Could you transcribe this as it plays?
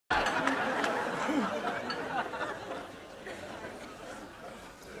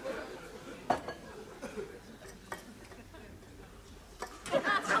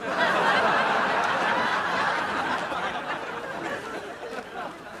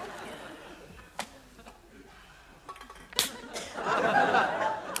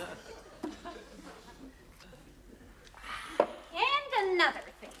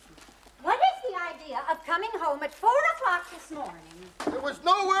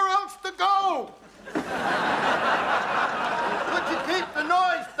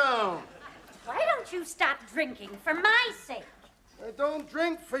drinking for my sake. I don't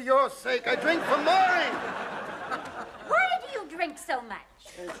drink for your sake. I drink for mine. Why do you drink so much?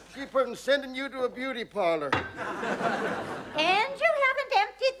 It's cheaper than sending you to a beauty parlor. And you haven't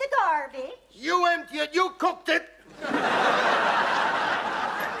emptied the garbage. You empty it. You cooked it.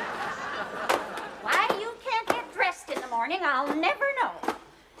 Why you can't get dressed in the morning, I'll never know.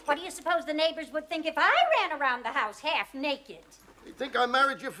 What do you suppose the neighbors would think if I ran around the house half naked? You think I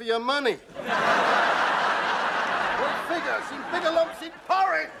married you for your money? What figure? Seen bigger lumps in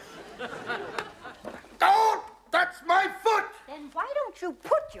porridge. Don't! That's my foot! Then why don't you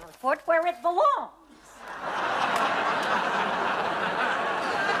put your foot where it belongs?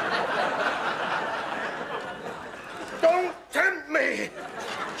 Don't tempt me!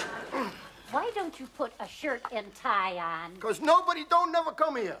 Why don't you put a shirt and tie on? Because nobody don't never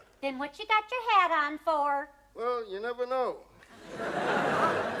come here. Then what you got your hat on for? Well, you never know.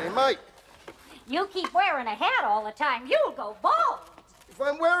 They might. You keep wearing a hat all the time, you'll go bald. If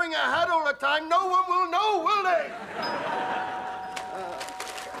I'm wearing a hat all the time, no one will know, will they?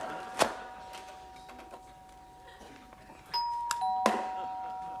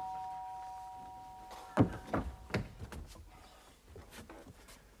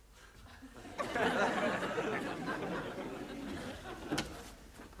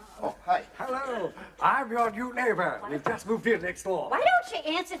 Oh, hi. Hello. I'm your new neighbor. We've just moved in next door. Why don't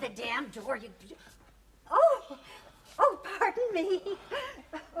you answer the damn door? Oh, pardon me.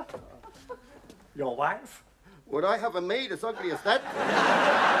 Your wife? Would I have a maid as ugly as that?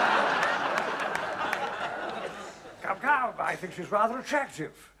 Come, come. I think she's rather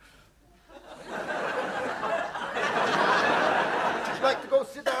attractive. Would you like to go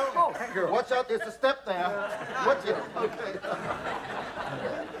sit down? Oh, thank you. Watch out, there's a step there. Watch it. Okay.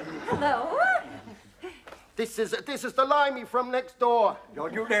 Hello? This is the Limey from next door.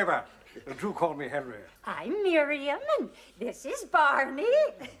 Your new neighbor. Do call me Henry. I'm Miriam, and this is Barney.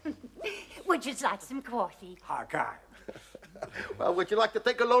 Would you like some coffee? How kind. Well, would you like to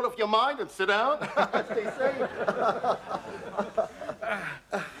take a load off your mind and sit down, as they say?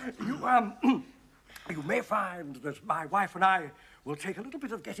 You may find that my wife and I will take a little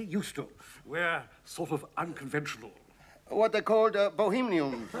bit of getting used to. We're sort of unconventional. What they called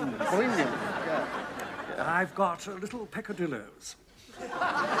bohemian. Bohemian, yeah. I've got little peccadillos.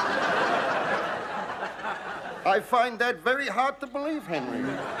 I find that very hard to believe, Henry.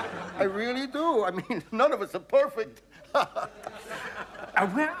 I really do. I mean, none of us are perfect.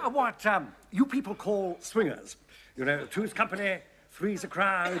 We're what you people call swingers. You know, two's company, three's a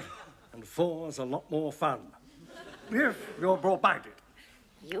crowd, and four's a lot more fun. If you're broad-minded.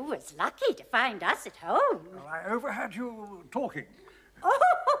 You was lucky to find us at home. Well, I overheard you talking.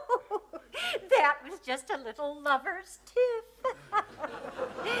 Oh, that was just a little lover's tiff.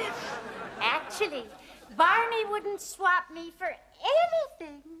 Actually, Barney wouldn't swap me for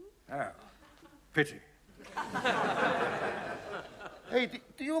anything. Oh, pity. Hey,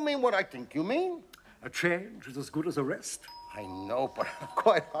 do you mean what I think you mean? A change is as good as a rest. I know, but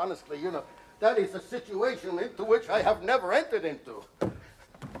quite honestly, you know, that is a situation into which I have never entered into.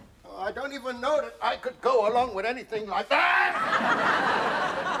 I don't even know that I could go along with anything like that.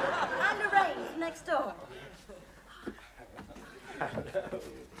 And Lorraine's next door.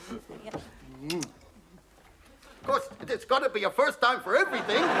 Of course, it's got to be a first time for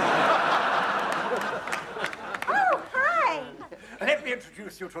everything. Oh, hi. Let me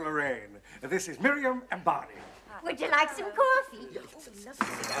introduce you to Lorraine. This is Miriam and Barney. Would you like some coffee?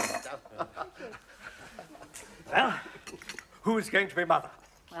 Well, who's going to be mother?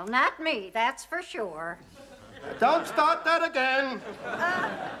 Well, not me, that's for sure. Don't start that again.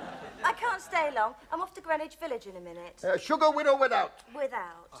 I can't stay long. I'm off to Greenwich Village in a minute. Sugar with or without?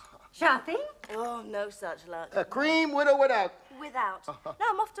 Without. Shopping? Oh, no such luck. Cream with or without? Without. No,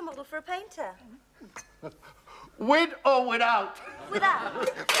 I'm off to model for a painter. With or without? Without.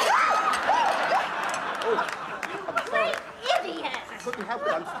 Great idiot! Couldn't help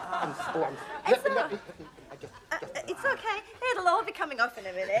it. It's okay. It'll all be coming off in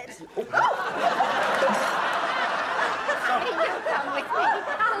a minute. Hey, you come with me.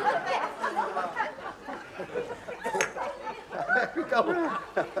 I'll look after you. There we go.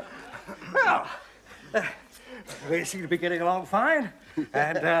 Well, they seem to be getting along fine,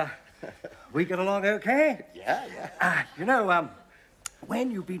 and we get along okay. Yeah. You know,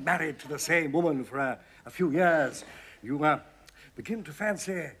 when you've been married to the same woman for a few years, you begin to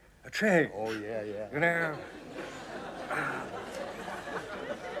fancy a change. Oh, yeah. You know,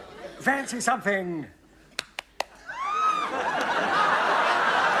 fancy something.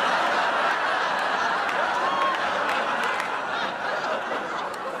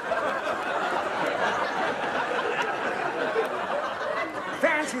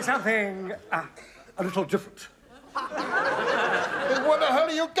 maybe something a little different. Hey, what the hell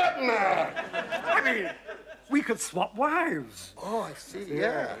are you getting at? I mean, we could swap wives. Oh, I see,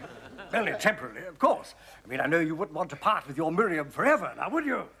 yeah. Only temporarily, of course. I mean, I know you wouldn't want to part with your Miriam forever, now would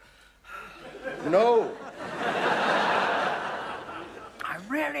you? No. I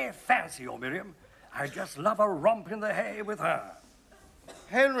really fancy your Miriam. I just love a romp in the hay with her.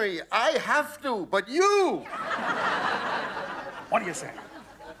 Henry, I have to, but you! What do you say?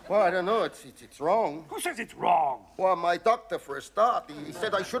 Well, I don't know. It's wrong. Who says it's wrong? Well, my doctor, for a start, he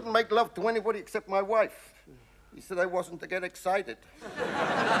said I shouldn't make love to anybody except my wife. He said I wasn't to get excited.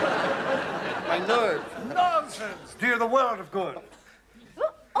 My nerves. Nonsense! Do you the world of good.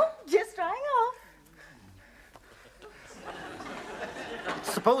 Oh, just rang off.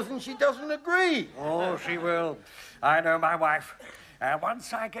 Supposing she doesn't agree. Oh, she will. I know my wife.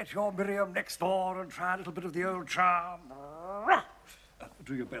 Once I get your Miriam next door and try a little bit of the old charm.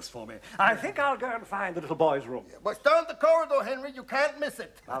 Do your best for me. I think I'll go and find the little boy's room. Yeah, but it's down the corridor, Henry. You can't miss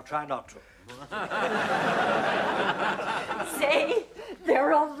it. I'll try not to. Say,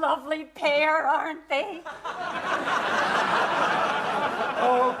 they're a lovely pair, aren't they?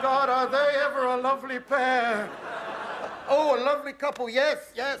 Oh, God, are they ever a lovely pair? Oh, a lovely couple,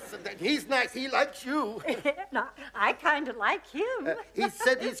 yes. He's nice. He likes you. No, I kind of like him. He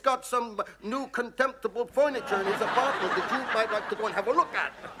said he's got some new contemptible furniture in his apartment that you might like to go and have a look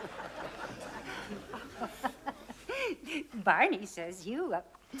at. Barney says you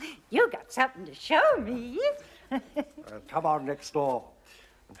got something to show me. Come on next door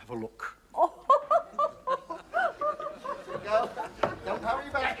and have a look. Go. Don't hurry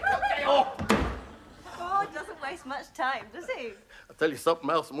back. Okay. Oh. Oh, he doesn't waste much time, does he? I'll tell you something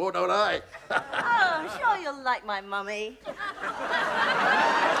else more, don't I? Oh, I'm sure you'll like my mummy.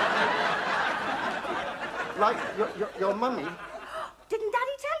 Like your mummy? Didn't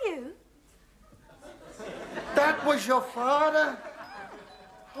Daddy tell you? That was your father?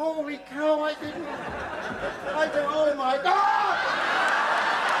 Holy cow, I didn't. Oh, my God!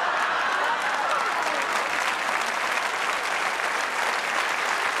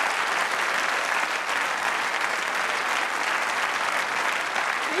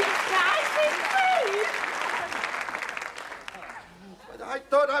 But I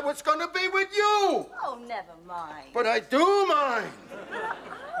thought I was going to be with you. Oh, never mind. But I do mind.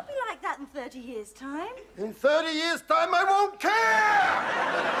 I'll be like that in 30 years' time. In 30 years' time, I won't care.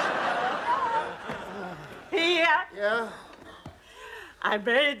 Here, Yeah? I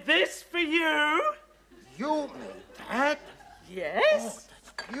made this for you. You made that? Yes.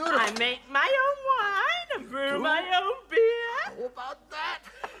 Beautiful. I make my own wine and brew my own beer. How about that?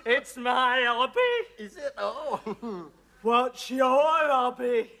 It's my hobby. Is it? Oh. What's your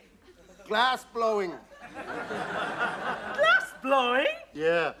hobby? Glass blowing. Glass blowing?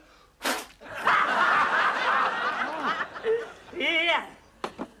 Yeah. Here,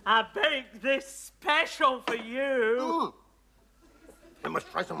 I baked this special for you. I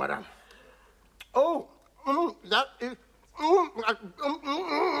must try some, madame. Oh, that is... you're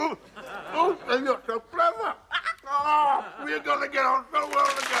so clever. Oh, we're going to get on so well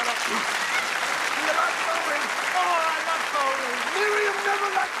together. You like bowling? Oh, I love bowling. Miriam never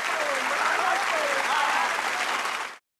liked